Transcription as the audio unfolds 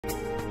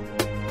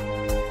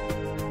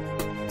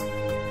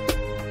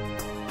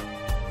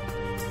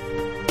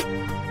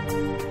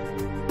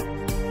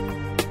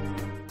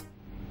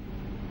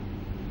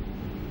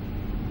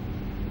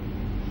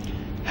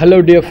Hello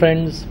dear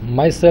friends,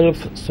 myself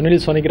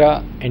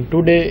Sonigra, and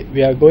today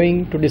we are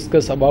going to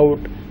discuss about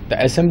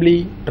the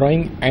assembly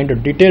drawing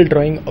and detailed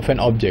drawing of an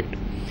object.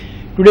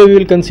 Today we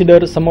will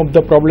consider some of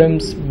the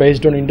problems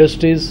based on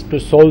industries to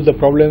solve the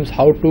problems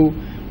how to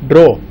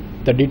draw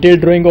the detailed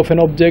drawing of an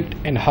object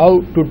and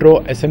how to draw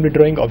assembly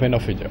drawing of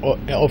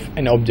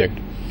an object.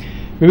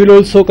 We will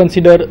also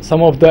consider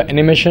some of the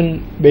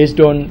animation based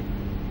on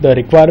the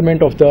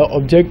requirement of the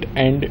object,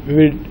 and we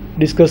will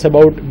discuss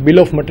about bill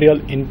of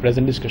material in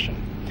present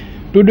discussion.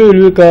 Today we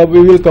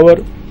will cover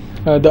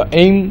the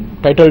aim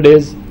titled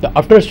as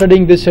after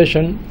studying this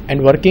session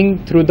and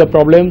working through the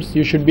problems,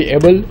 you should be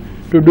able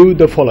to do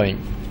the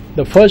following.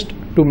 The first,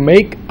 to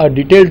make a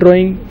detailed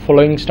drawing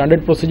following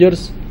standard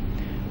procedures,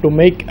 to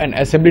make an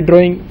assembly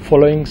drawing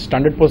following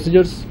standard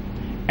procedures,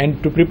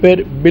 and to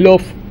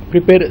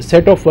prepare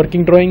set of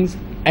working drawings,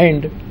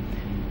 and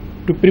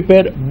to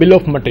prepare bill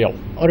of material,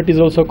 or it is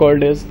also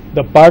called as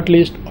the part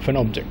list of an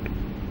object.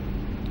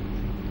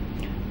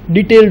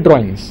 Detailed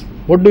drawings.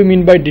 What do you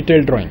mean by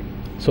detailed drawing?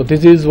 So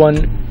this is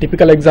one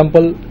typical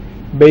example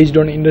based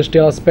on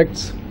industrial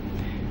aspects,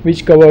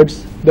 which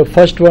covers the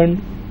first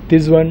one.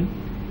 This one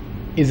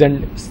is a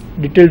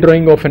detailed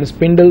drawing of a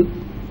spindle.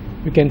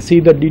 You can see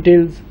the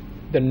details,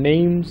 the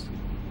names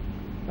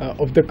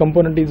of the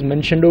component is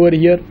mentioned over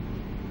here.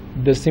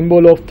 The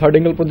symbol of third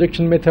angle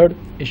projection method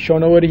is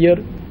shown over here.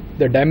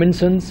 The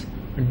dimensions,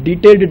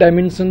 detailed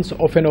dimensions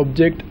of an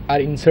object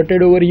are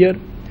inserted over here.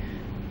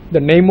 The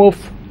name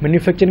of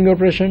manufacturing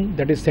operation,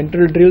 that is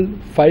central drill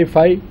 5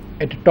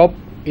 at the top,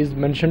 is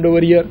mentioned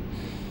over here.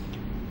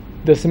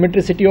 The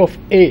symmetricity of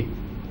A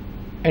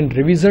and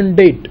revision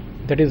date,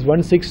 that is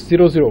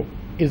 1600,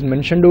 is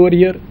mentioned over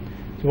here.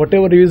 So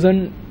whatever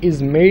revision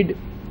is made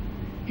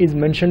is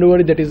mentioned over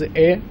here, that is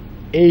A.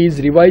 A is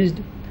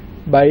revised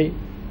by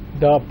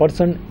the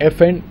person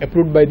FN,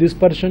 approved by this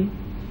person.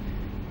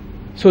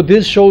 So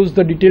this shows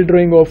the detailed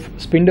drawing of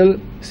spindle.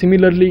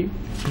 Similarly,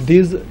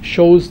 this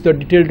shows the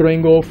detailed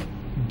drawing of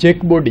jack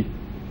body,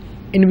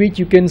 in which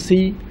you can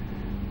see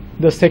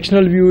the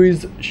sectional view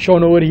is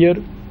shown over here.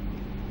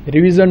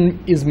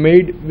 Revision is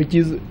made, which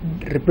is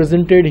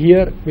represented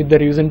here with the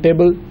revision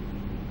table.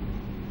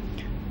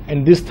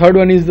 And this third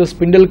one is the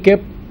spindle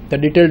cap. The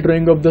detailed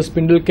drawing of the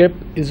spindle cap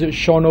is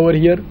shown over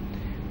here,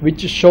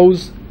 which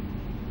shows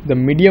the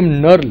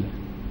medium knurl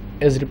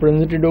as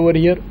represented over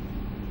here.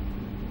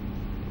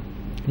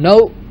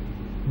 Now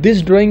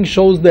this drawing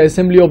shows the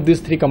assembly of these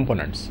three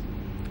components.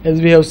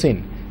 As we have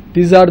seen,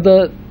 these are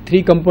the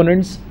three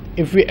components.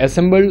 If we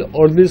assemble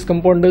all these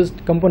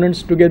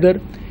components together,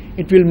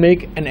 it will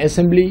make an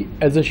assembly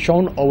as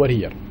shown over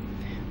here.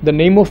 The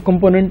name of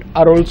component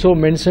are also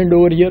mentioned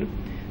over here.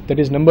 That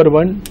is number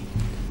 1,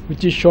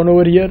 which is shown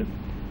over here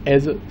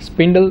as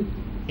spindle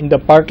in the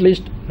part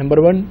list,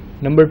 number 1.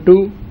 Number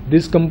 2,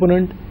 this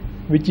component,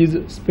 which is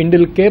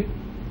spindle cap.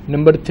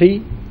 Number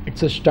 3,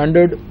 it's a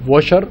standard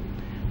washer.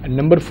 And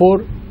number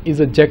 4 is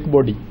a jack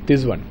body.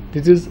 This one,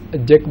 this is a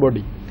jack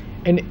body,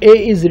 and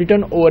A is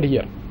written over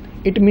here.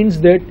 It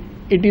means that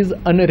it is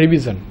a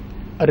revision.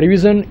 A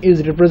revision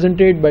is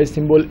represented by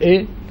symbol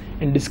A,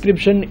 and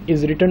description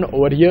is written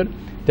over here,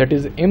 that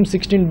is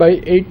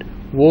M16/8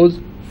 was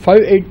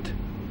 5/8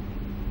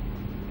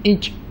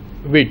 inch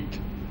width,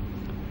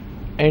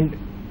 and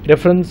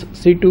reference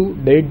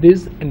C2, date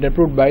this, and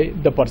approved by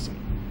the person.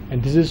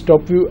 And this is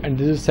top view and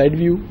this is side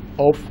view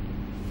of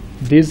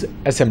this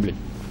assembly.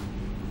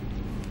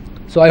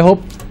 So I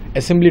hope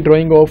assembly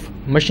drawing of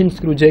machine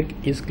screw jack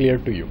is clear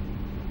to you.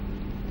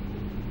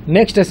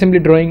 Next assembly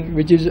drawing,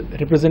 which is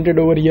represented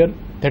over here,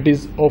 that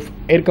is of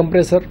air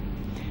compressor.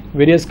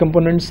 Various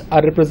components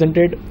are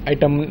represented,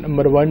 item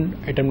number 1,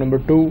 item number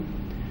 2,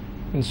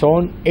 and so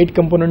on. 8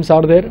 components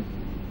are there,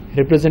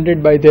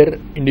 represented by their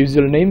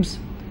individual names,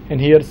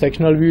 and here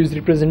sectional view is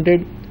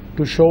represented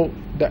to show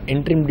the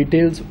interim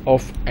details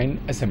of an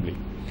assembly.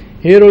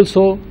 Here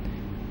also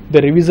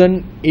the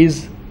revision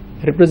is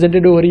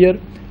represented over here,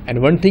 and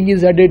one thing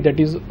is added, that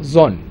is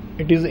zone.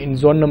 It is in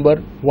zone number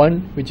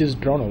 1, which is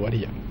drawn over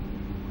here.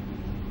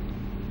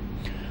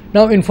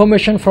 Now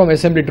information from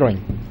assembly drawing.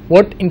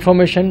 What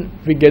information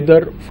we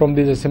gather from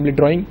this assembly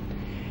drawing?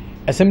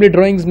 Assembly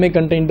drawings may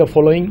contain the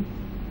following,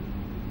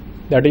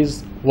 that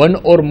is one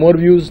or more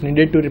views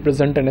needed to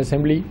represent an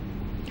assembly,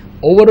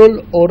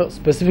 overall or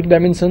specific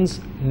dimensions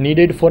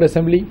needed for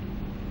assembly,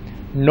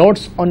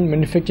 notes on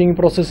manufacturing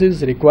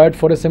processes required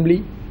for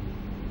assembly,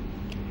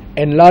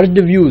 enlarged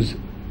views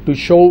to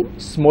show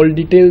small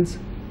details,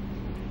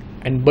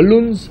 and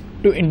balloons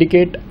to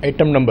indicate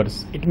item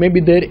numbers. It may be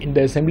there in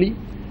the assembly,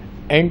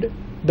 and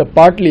the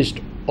part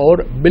list or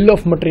bill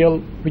of material,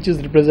 which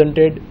is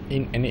represented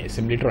in any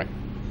assembly drawing.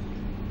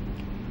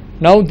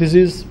 Now this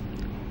is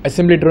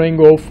assembly drawing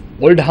of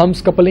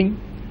Oldham's coupling,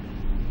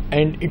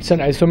 and it's an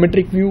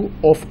isometric view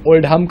of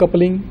Oldham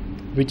coupling,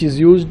 which is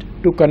used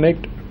to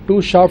connect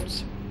two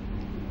shafts,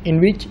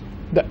 in which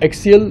the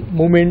axial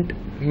movement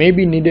may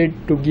be needed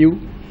to give,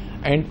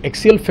 and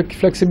axial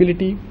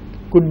flexibility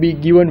could be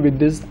given with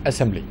this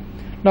assembly.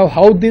 Now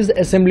how this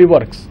assembly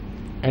works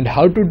and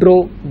how to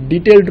draw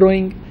detailed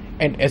drawing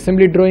and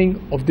assembly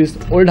drawing of this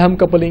Oldham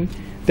coupling,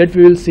 that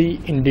we will see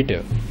in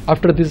detail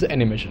after this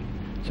animation.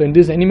 So in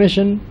this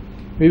animation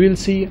we will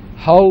see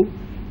how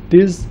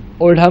this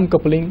Oldham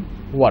coupling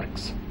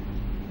works.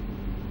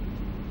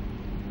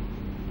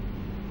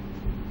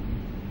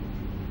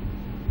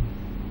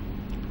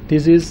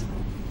 This is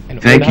an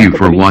Thank Oldham you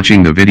for coupling.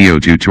 watching the video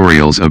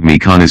tutorials of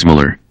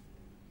mechanismuller.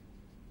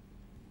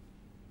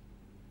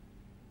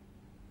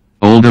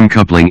 Oldham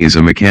coupling is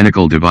a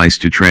mechanical device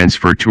to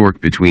transfer torque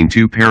between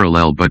two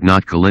parallel but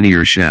not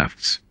collinear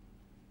shafts.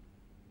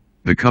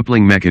 The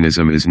coupling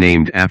mechanism is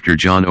named after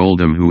John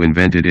Oldham, who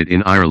invented it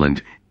in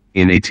Ireland,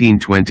 in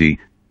 1820,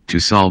 to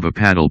solve a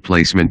paddle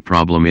placement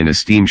problem in a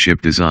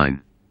steamship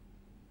design.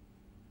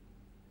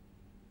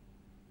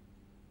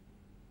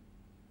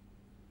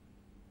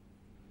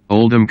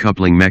 Oldham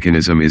coupling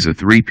mechanism is a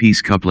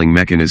three-piece coupling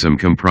mechanism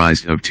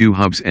comprised of two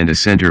hubs and a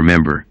center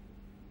member.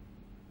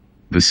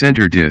 The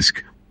center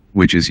disc,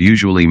 which is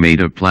usually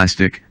made of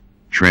plastic,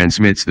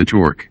 transmits the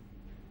torque.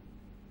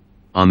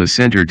 On the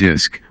center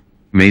disc,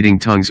 mating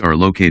tongues are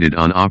located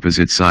on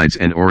opposite sides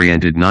and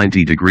oriented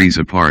 90 degrees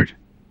apart.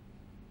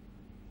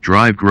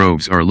 Drive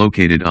groves are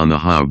located on the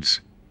hubs.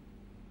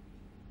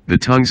 The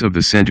tongues of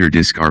the center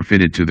disc are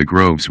fitted to the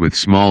groves with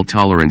small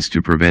tolerance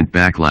to prevent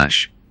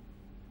backlash.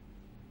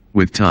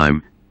 With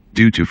time,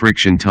 due to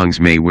friction, tongues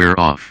may wear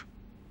off.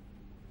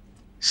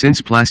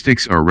 Since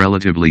plastics are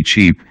relatively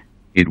cheap,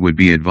 it would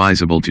be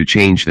advisable to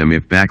change them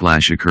if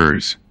backlash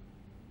occurs.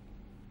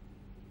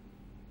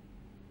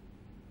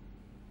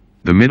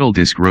 The middle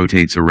disc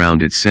rotates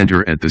around its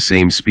center at the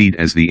same speed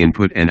as the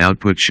input and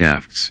output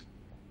shafts.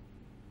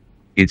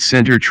 Its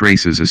center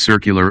traces a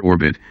circular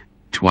orbit,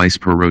 twice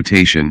per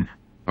rotation,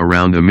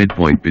 around the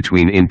midpoint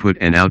between input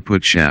and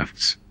output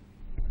shafts.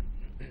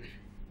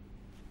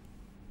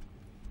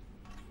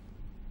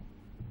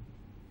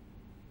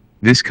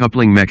 This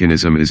coupling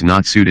mechanism is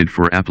not suited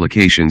for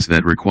applications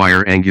that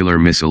require angular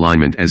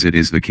misalignment, as it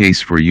is the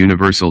case for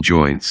universal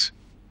joints.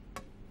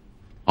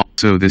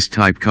 Also, this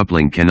type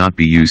coupling cannot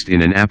be used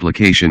in an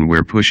application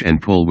where push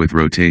and pull with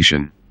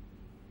rotation.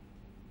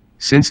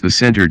 Since the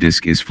center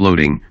disc is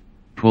floating,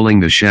 pulling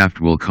the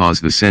shaft will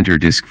cause the center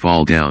disc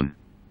fall down.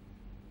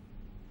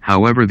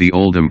 However, the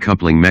Oldham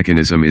coupling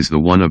mechanism is the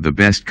one of the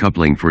best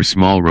coupling for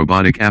small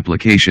robotic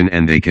application,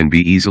 and they can be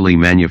easily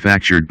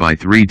manufactured by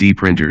 3D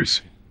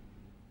printers.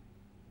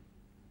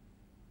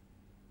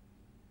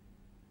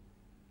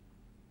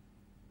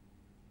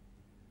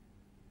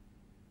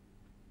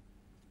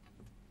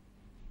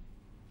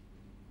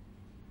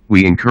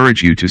 We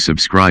encourage you to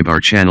subscribe our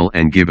channel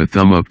and give a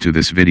thumb up to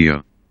this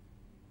video.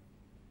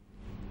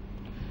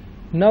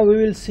 Now we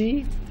will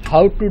see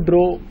how to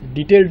draw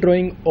detailed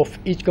drawing of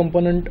each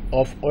component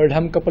of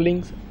Oldham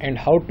couplings and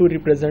how to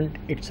represent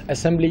its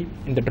assembly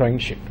in the drawing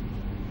sheet.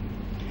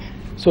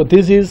 So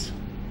this is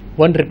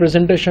one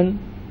representation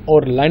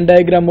or line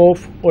diagram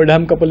of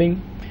Oldham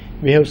coupling.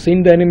 We have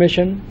seen the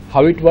animation,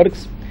 how it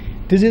works.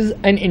 This is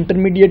an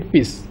intermediate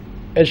piece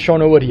as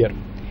shown over here.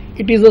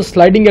 It is a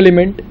sliding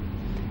element,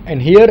 and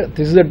here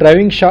this is a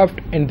driving shaft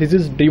and this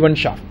is driven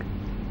shaft.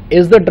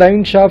 As the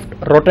driving shaft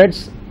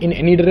rotates in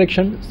any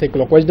direction, say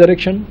clockwise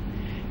direction,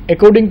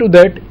 according to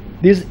that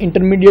this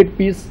intermediate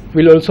piece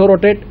will also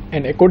rotate,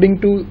 and according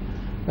to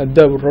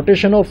the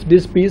rotation of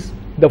this piece,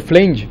 the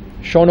flange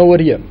shown over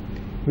here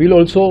will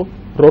also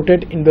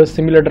rotate in the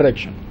similar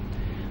direction.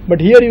 But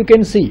here you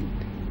can see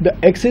the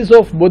axis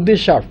of both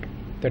this shaft,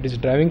 that is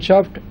driving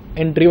shaft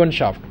and driven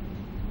shaft,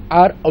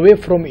 are away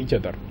from each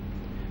other.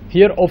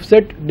 Here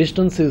offset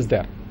distance is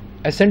there,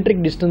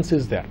 eccentric distance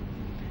is there,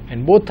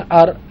 and both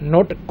are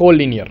not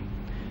collinear.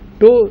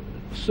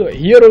 So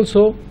here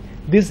also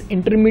this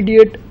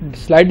intermediate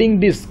sliding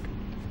disc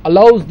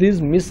allows this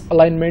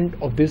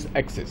misalignment of this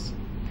axis.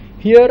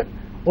 Here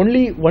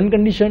only one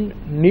condition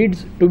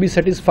needs to be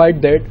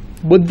satisfied, that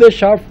both the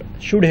shaft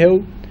should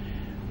have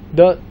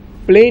the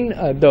plane,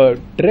 the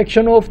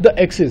direction of the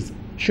axis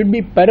should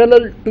be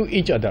parallel to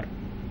each other.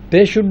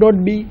 They should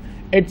not be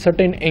at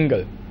certain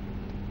angle.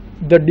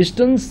 The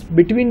distance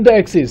between the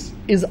axis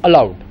is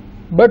allowed,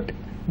 but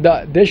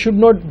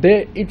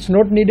it's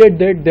not needed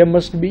that they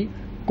must be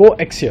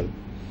coaxial,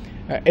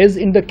 as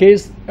in the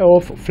case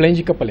of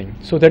flange coupling.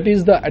 So that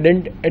is the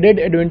added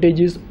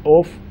advantages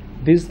of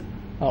this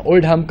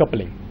Oldham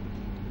coupling.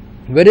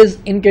 Whereas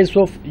in case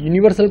of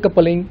universal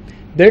coupling,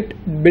 that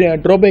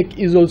drawback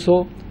is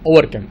also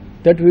overcome.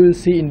 That we will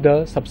see in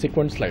the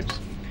subsequent slides.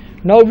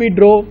 Now we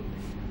draw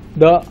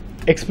the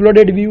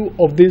exploded view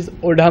of this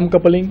Oldham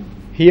coupling.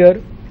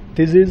 Here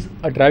this is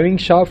a driving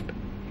shaft,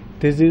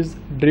 this is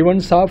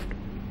driven shaft,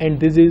 and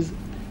this is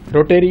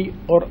rotary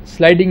or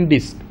sliding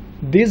disc.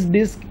 This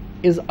disc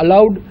is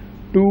allowed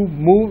to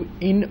move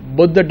in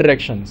both the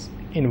directions,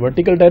 in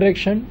vertical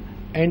direction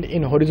and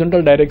in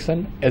horizontal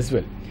direction as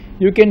well.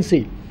 You can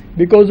see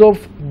because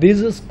of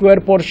this square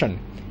portion,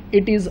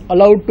 it is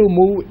allowed to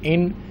move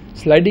in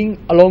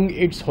sliding along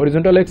its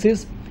horizontal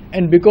axis,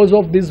 and because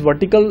of this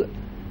vertical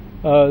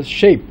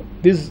shape,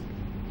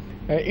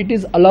 it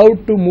is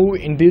allowed to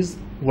move in this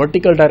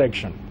vertical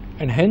direction,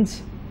 and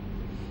hence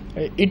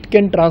it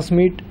can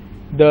transmit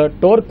the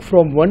torque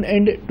from one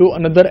end to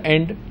another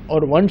end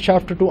or one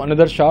shaft to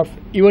another shaft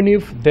even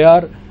if they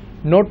are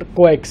not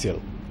coaxial.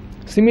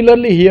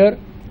 Similarly here,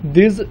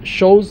 this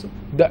shows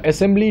the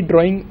assembly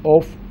drawing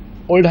of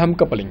Oldham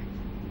coupling.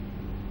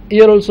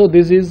 Here also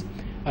this is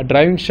a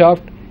driving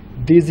shaft,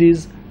 this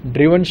is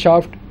driven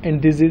shaft,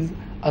 and this is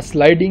a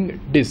sliding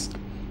disc,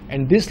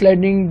 and this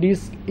sliding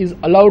disc is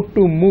allowed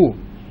to move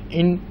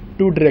in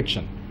two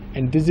directions,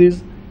 and this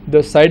is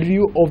the side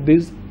view of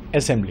this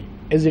assembly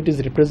as it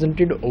is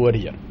represented over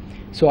here.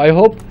 So I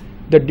hope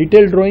the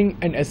detailed drawing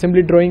and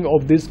assembly drawing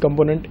of this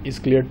component is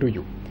clear to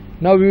you.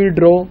 Now we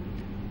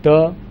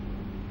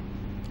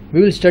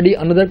will study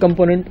another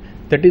component,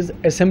 that is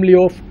assembly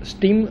of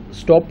steam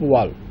stop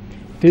valve.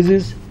 This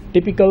is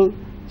typical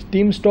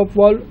steam stop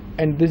valve,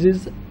 and this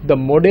is the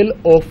model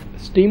of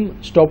steam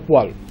stop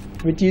valve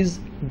which is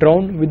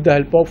drawn with the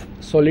help of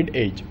solid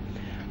edge.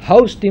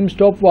 How steam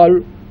stop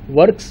valve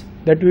works,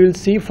 that we will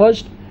see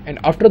first, and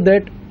after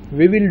that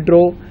we will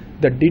draw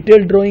the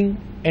detailed drawing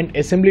and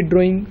assembly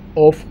drawing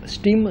of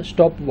steam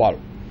stop valve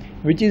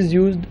which is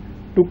used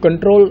to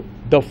control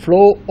the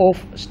flow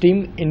of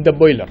steam in the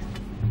boiler.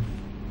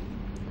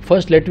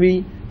 First let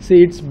me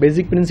see its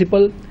basic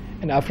principle,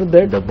 and after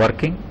that the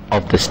working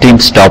of the steam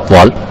stop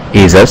valve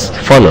is as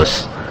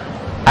follows.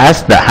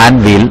 As the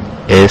hand wheel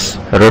is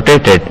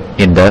rotated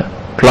in the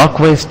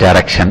clockwise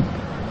direction,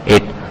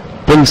 it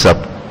pulls up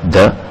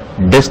the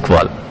disc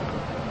valve.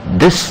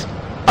 This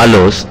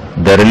allows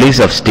the release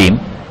of steam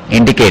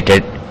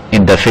indicated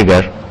in the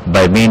figure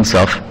by means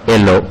of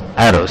yellow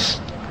arrows.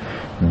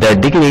 The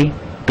degree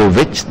to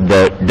which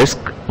the disc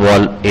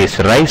valve is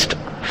raised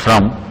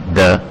from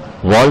the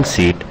valve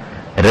seat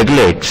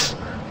regulates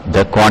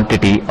the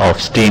quantity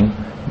of steam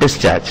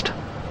discharged.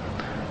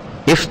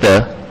 If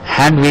the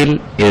hand wheel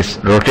is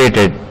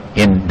rotated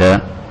in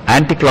the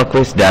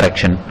anti-clockwise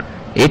direction,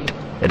 it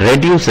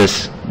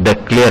reduces the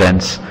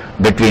clearance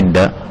between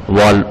the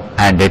valve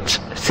and its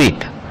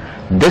seat.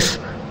 This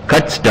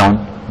cuts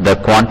down the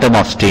quantum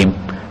of steam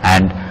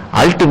and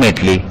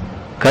ultimately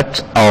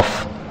cuts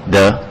off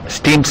the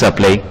steam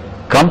supply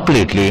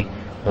completely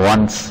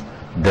once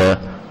the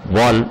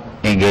valve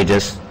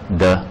engages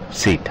the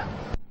seat.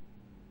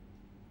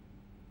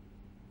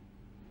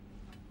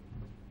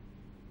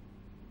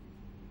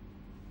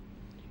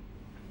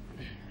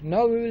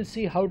 Now we will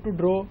see how to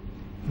draw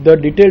the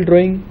detailed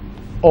drawing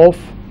of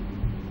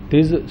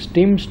this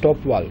steam stop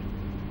valve.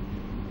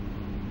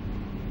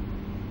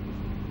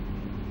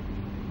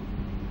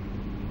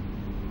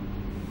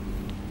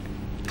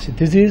 So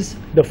this is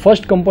the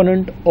first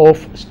component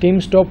of steam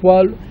stop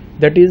valve,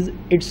 that is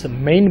its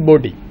main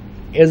body.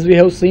 As we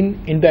have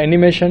seen in the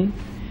animation,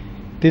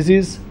 this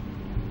is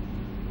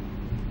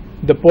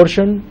the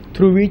portion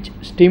through which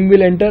steam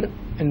will enter,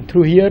 and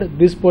through here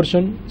this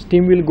portion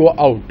steam will go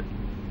out,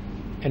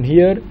 and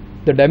here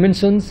the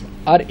dimensions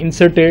are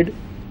inserted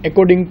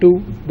according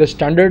to the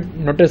standard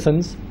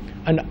notations.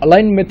 An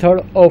aligned method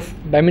of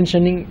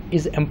dimensioning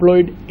is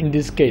employed in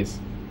this case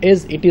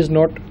as it is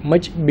not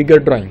much bigger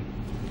drawing.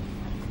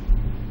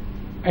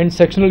 And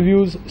sectional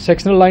views,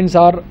 sectional lines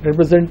are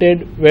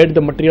represented where the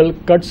material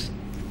cuts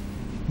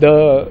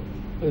the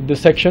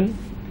section,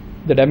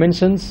 the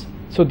dimensions.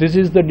 So this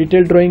is the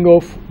detailed drawing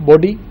of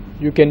body,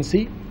 you can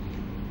see,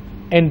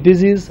 and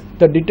this is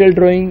the detailed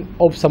drawing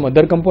of some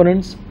other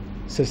components.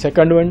 So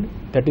second one,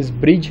 that is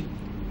bridge,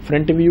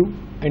 front view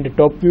and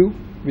top view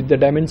with the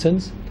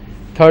dimensions.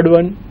 Third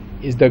one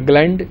is the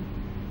gland,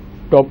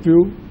 top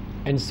view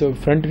and so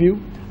front view.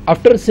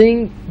 After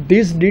seeing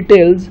these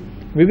details,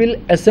 we will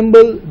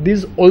assemble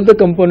these all the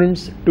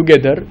components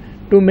together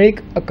to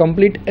make a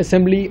complete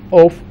assembly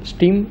of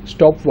steam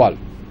stop valve.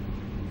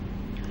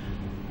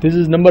 This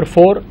is number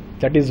 4,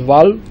 that is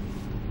valve.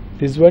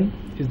 This one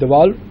is the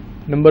valve.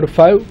 Number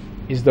 5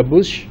 is the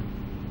bush.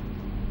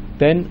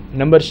 Then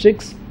number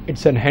 6,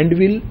 it's an hand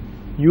wheel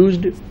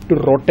used to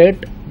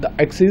rotate the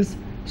axis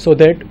so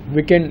that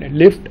we can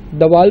lift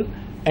the valve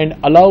and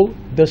allow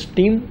the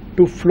steam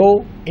to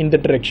flow in the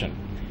direction.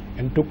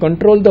 And to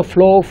control the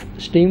flow of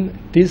steam,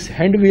 this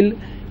hand wheel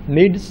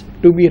needs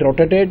to be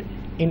rotated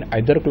in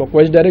either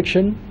clockwise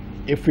direction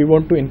if we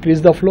want to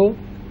increase the flow,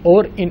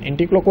 or in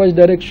anti-clockwise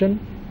direction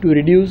to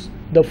reduce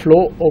the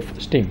flow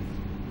of steam.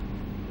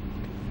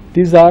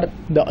 These are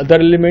the other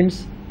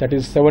elements, that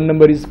is 7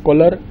 number is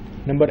collar,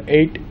 number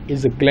 8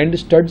 is gland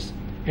studs,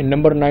 and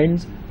number 9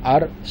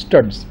 are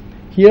studs.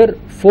 Here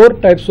 4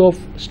 types of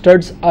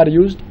studs are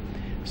used.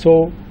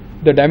 So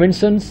the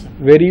dimensions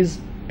varies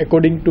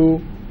according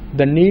to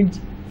the needs.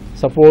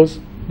 Suppose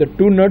the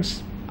 2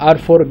 nuts are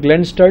for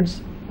gland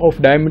studs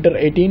of diameter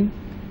 18,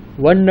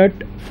 1 nut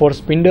for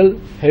spindle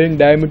having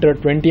diameter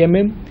 20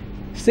 mm,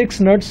 6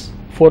 nuts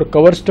for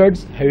cover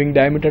studs having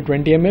diameter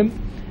 20 mm,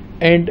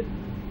 and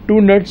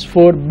 2 nuts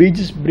for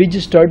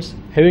bridge studs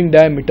having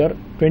diameter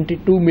 22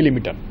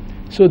 mm.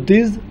 So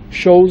this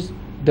shows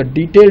the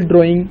detailed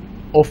drawing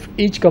of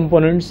each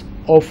components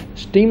of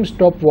steam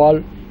stop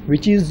valve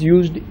which is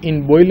used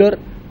in boiler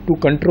to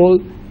control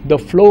the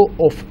flow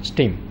of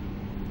steam.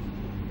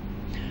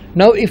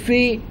 Now if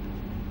we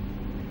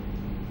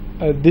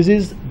this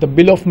is the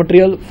bill of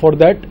material for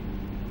that,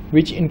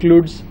 which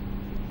includes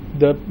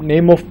the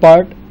name of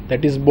part,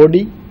 that is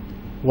body,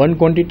 one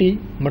quantity,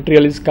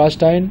 material is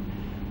cast iron,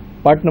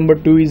 part number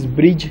 2 is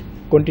bridge,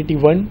 quantity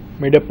 1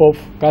 made up of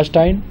cast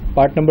iron,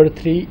 part number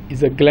 3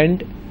 is a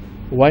gland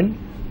 1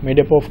 made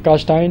up of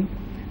cast iron,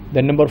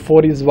 then number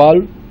 4 is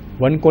valve,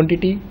 one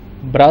quantity,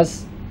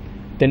 brass,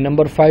 then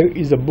number 5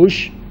 is a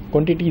bush,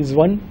 quantity is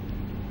 1,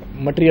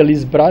 material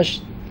is brass,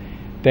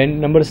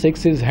 then number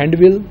 6 is hand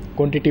wheel,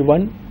 quantity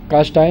 1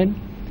 cast iron,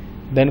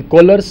 then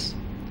collars,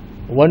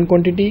 one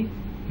quantity,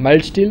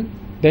 mild steel,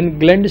 then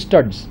gland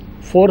studs,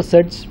 4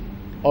 sets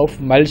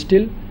of mild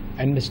steel,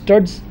 and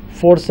studs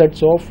 4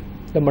 sets of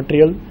the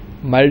material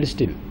mild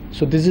steel.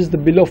 So this is the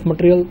bill of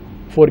material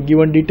for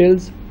given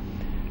details.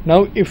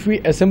 Now if we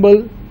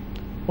assemble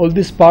all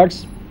these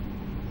parts,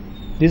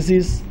 this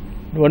is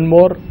one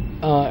more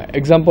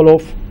example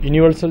of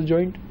universal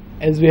joint.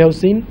 As we have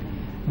seen,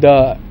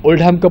 the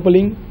Oldham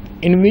coupling,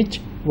 in which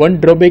one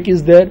drawback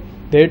is there,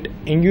 that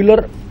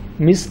angular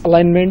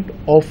misalignment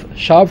of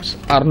shafts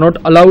are not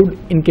allowed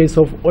in case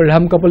of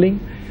Oldham coupling.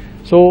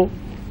 So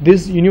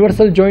this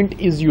universal joint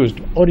is used,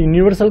 or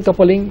universal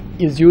coupling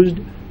is used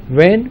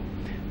when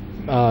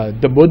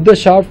both the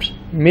shafts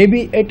may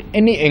be at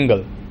any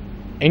angle.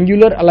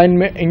 Angular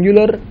alignment,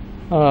 angular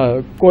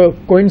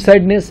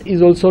coincideness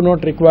is also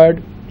not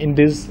required in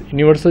this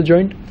universal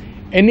joint.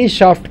 Any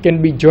shaft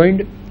can be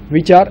joined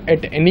which are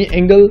at any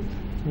angle,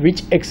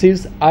 which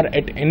axes are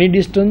at any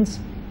distance,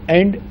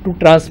 and to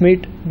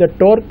transmit the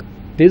torque,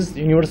 this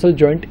universal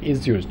joint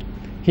is used.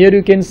 Here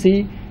you can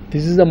see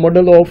this is a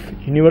model of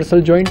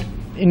universal joint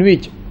in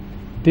which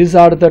these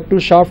are the two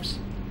shafts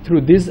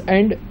through this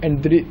end,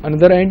 and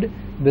another end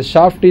the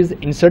shaft is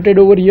inserted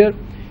over here,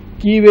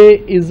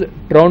 keyway is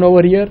drawn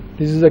over here,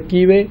 this is a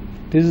keyway,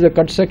 this is a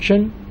cut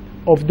section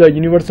of the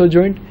universal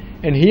joint,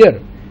 and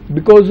here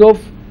because of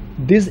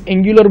these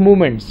angular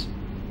movements,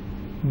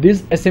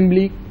 this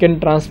assembly can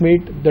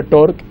transmit the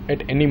torque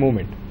at any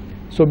moment.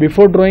 So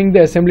before drawing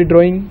the assembly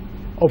drawing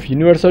of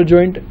universal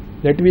joint,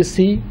 let me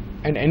see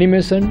an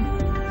animation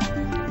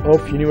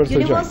of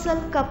universal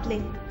joint.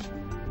 Coupling.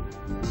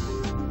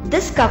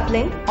 This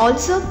coupling,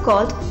 also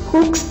called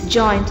Hooke's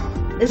joint,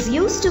 is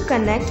used to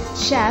connect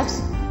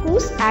shafts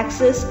whose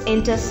axes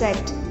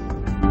intersect.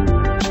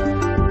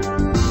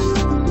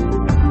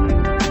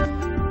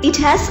 It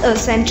has a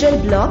central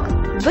block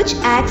which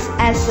acts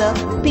as a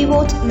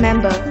pivot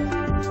member.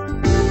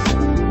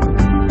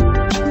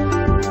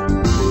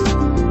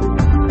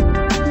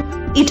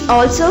 It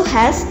also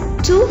has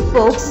two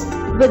forks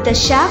with the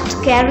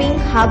shaft carrying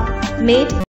hub made